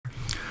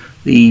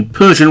The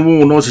Persian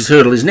War Novices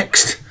Hurdle is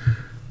next.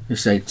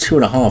 It's a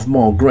 2.5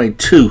 mile grade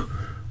 2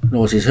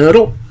 Novices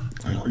Hurdle.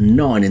 I've got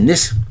 9 in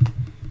this.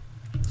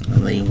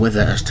 And the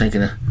weather has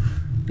taken a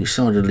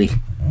decidedly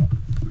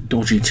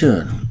dodgy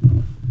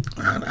turn.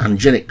 And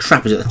Angelic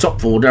Trap is at the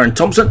top for Darren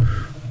Thompson.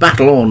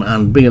 Battle On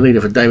and Be a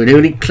Leader for David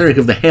Hooley. Cleric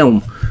of the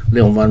Helm,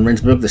 Leon van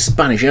Rensburg. The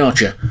Spanish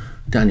Archer,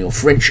 Daniel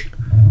French.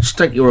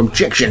 State Your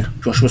Objection,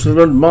 Joshua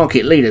Sutherland.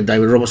 Market Leader,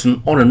 David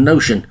Robertson. On a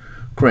Notion,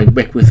 Craig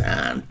Beckwith.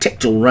 And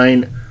Tectal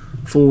Rain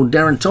for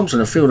Darren Thompson.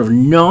 A field of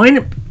 9.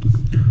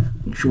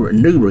 I'm sure at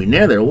Newbury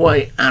now, they're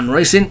away and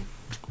racing.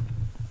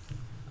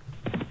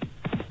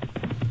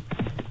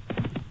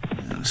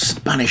 And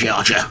Spanish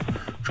Archer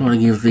trying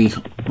to give the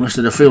rest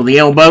of the field the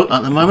elbow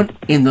at the moment,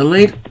 in the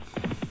lead.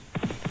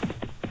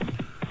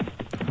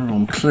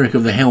 On Cleric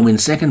of the Helm in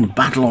second.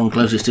 Battle On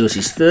closest to us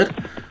is third.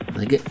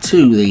 They get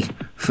to the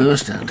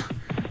first, and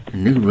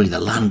Newbury, the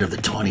land of the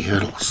tiny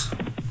hurdles.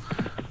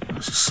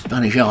 That's a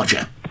Spanish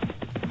Archer.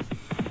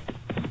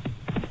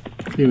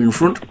 Clear in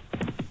front.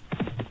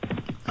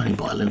 Only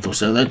by a length or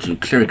so though, to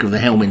Cleric of the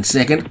Helm in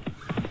second.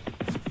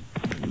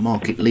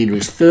 Market Leader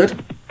is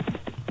third.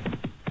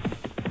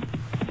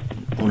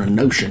 On a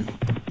Notion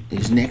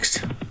is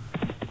next.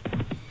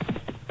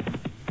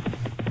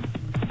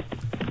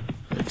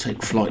 They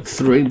take flight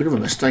 3. Bit of a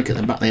mistake at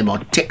the back there by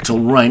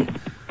Tectal Rain.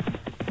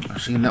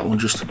 I've seen that one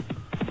just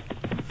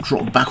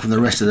drop back from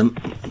the rest of them,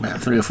 about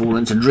 3 or 4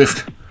 lengths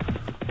adrift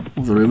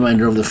of the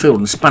remainder of the field.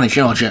 And Spanish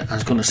Archer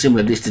has gone a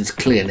similar distance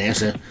clear now,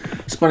 so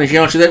Spanish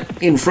Archer then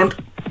in front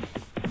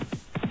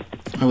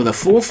over the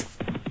fourth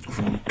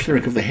from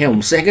Cleric of the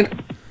Helm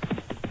second.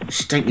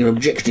 State Your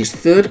Objection is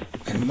third,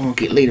 and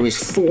Market Leader is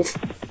fourth.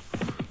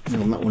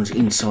 And that one's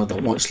inside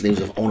the white sleeves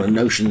of On a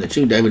Notion. The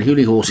two David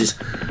Hooley horses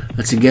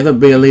are together,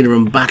 Be a Leader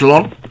and Battle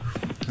On,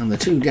 and the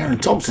two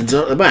Darren Thompsons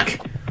are at the back,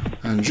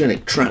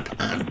 Angelic Trap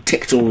and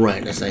Tectal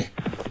Rain, as they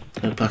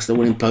go past the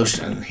winning post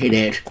and head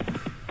out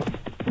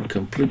on a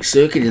complete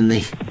circuit in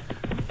the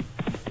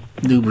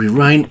Newbury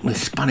rain, with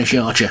Spanish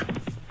Archer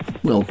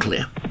well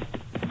clear.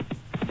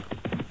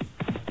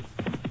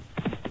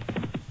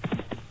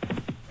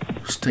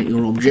 State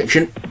Your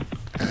Objection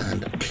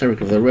and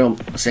Cleric of the Realm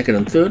second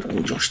and third.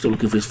 And Josh still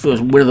looking for his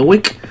first win of the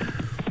week.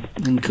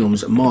 Then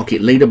comes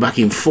Market Leader back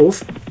in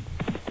fourth.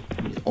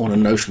 On a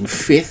Notion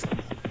fifth.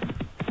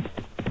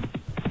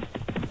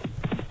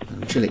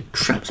 Angelic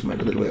Trap's made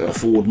a little bit of a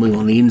forward move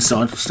on the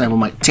inside.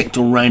 Stablemate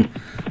Tectal Rain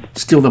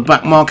still the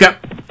back marker.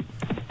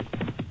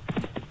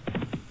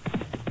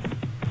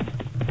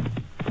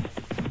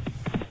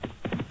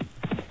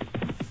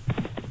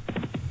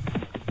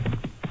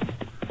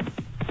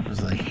 As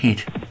they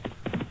head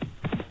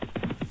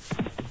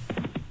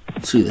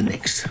to the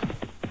next,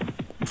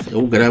 which they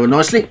all get over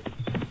nicely.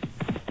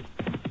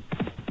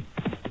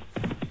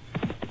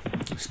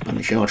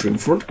 Spanish Archer in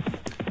front.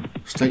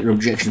 State Your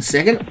Objection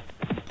second.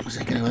 As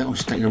they get over that one,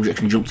 State Your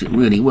Objection jumps it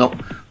really well.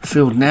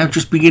 Field now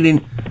just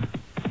beginning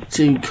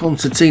to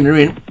concertina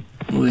in,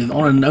 with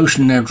On a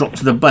Notion now dropped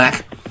to the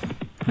back.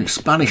 It's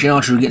Spanish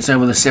Archer who gets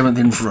over the 7th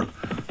in front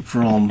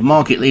from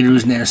Market Leader,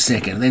 who's now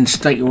second. Then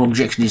State Your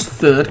Objection is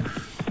third,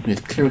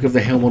 with Cleric of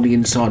the Helm on the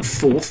inside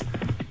fourth.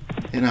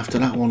 Then after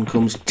that one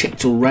comes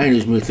Tectal Rain,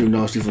 who's moved through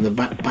nicely from the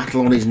back.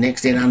 Battle On is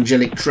next, then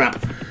Angelic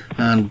Trap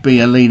and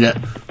Be a Leader,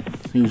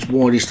 who's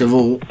widest of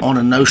all. On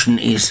a Notion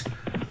is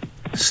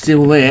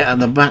still there at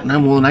the back, no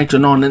more than 8 or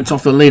 9 lengths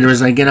off the leader as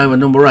they get over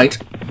number 8.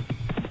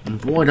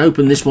 And wide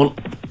open this one.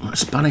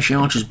 Spanish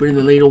Archer's been in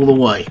the lead all the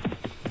way.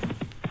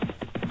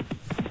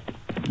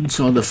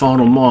 Inside the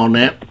final mile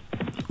now.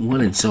 Well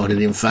inside it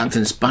in fact,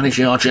 and Spanish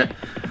Archer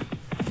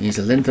is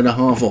a length and a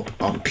half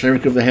up on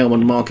Cleric of the Helm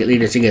and Market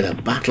Leader together.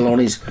 Battle On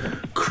is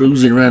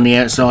cruising around the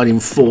outside in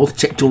fourth.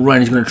 Tectal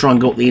Rain is going to try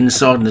and go up the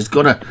inside and has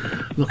got a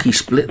lucky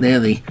split there.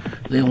 The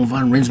Leon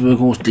van Rensburg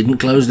horse didn't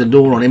close the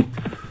door on him.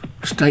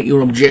 State Your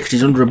Objection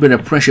is under a bit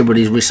of pressure, but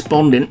he's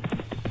responding.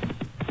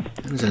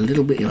 There's a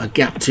little bit of a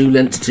gap, 2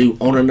 lengths to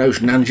On a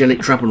Notion,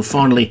 Angelic Trap, and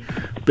finally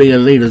Be a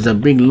Leader. There's a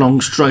big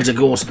long straight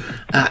course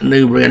at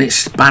Newbury, and it's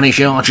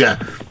Spanish Archer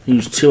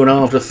who's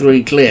 2.5 to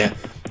 3 clear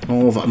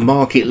of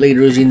Market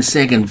Leader, who's in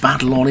second.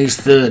 Battle On is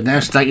third. Now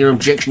State Your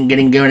Objection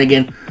getting going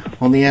again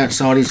on the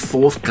outside is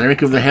fourth.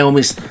 Cleric of the Helm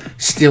is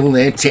still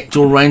there.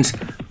 Tectal Rain's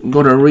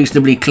got a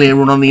reasonably clear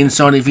run on the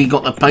inside if he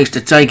got the pace to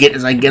take it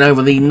as they get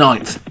over the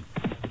 9th.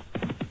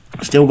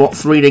 Still got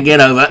 3 to get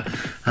over,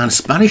 and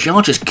Spanish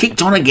Archer's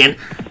kicked on again,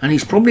 and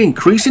he's probably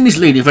increasing his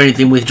lead if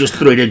anything with just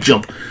 3 to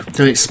jump.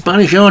 So it's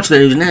Spanish Archer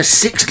then, who's now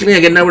 6 clear,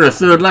 getting over to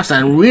third last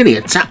time, and really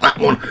attacked that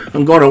one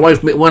and got away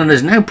from it one, and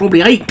is now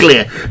probably 8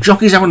 clear.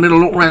 Jockey's having a little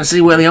look around to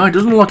see where they are. It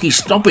doesn't look like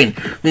he's stopping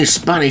this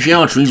Spanish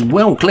Archer. He's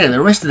well clear. The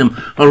rest of them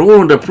are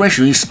all under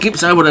pressure. He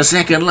skips over to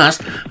second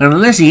last, and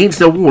unless he hits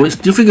the wall, it's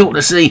difficult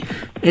to see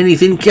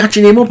anything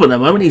catching him up at the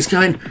moment. He's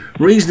going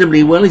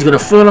reasonably well. He's got a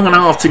furlong and a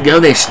half to go.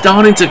 They're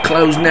starting to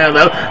close now,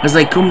 though, as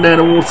they come down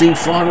towards the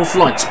final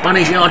flight.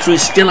 Spanish Archer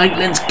is still 8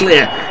 lengths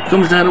clear.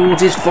 Comes down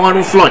towards his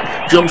final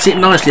flight. Jumps it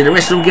nicely. The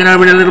rest of them get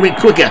over it a little bit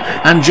quicker.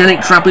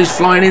 Angelic Trap is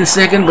flying in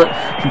second, but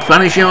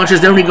Spanish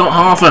Archer's only got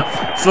half a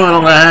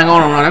furlong to hang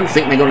on, and I don't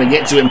think they're going to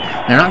get to him.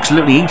 They're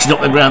absolutely eating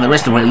up the ground. The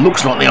rest of them, it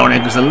looks like they are now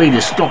because the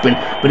leader's stopping,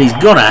 but he's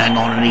got to hang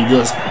on, and he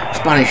does.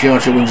 Spanish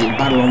Archer wins it.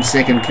 Battle on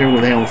second. Clear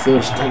with on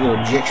third. Stable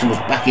Objection was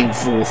back in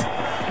fourth,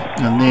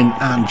 and then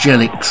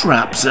Angelic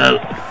Trap. So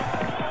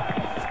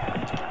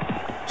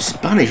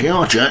Spanish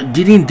Archer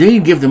did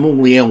indeed give them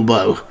all the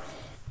elbow.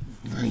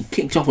 He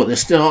kicked off at the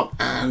start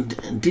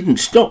and didn't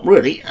stop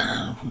really.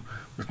 It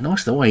was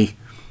nice the way he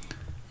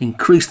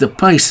increased the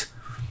pace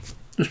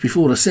just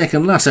before the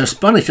second last. So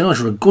Spanish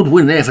Archer, a good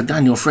win there for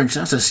Daniel French.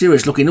 That's a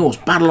serious looking horse.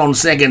 Battle on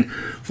second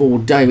for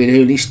David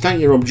Hooley.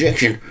 State Your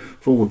Objection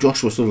for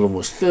Joshua Sutherland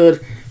was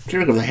third.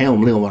 Cleric of the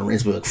Helm, Leon van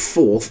Rensburg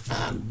fourth.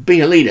 And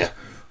Be a Leader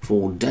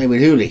for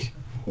David Hooley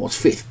was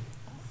fifth.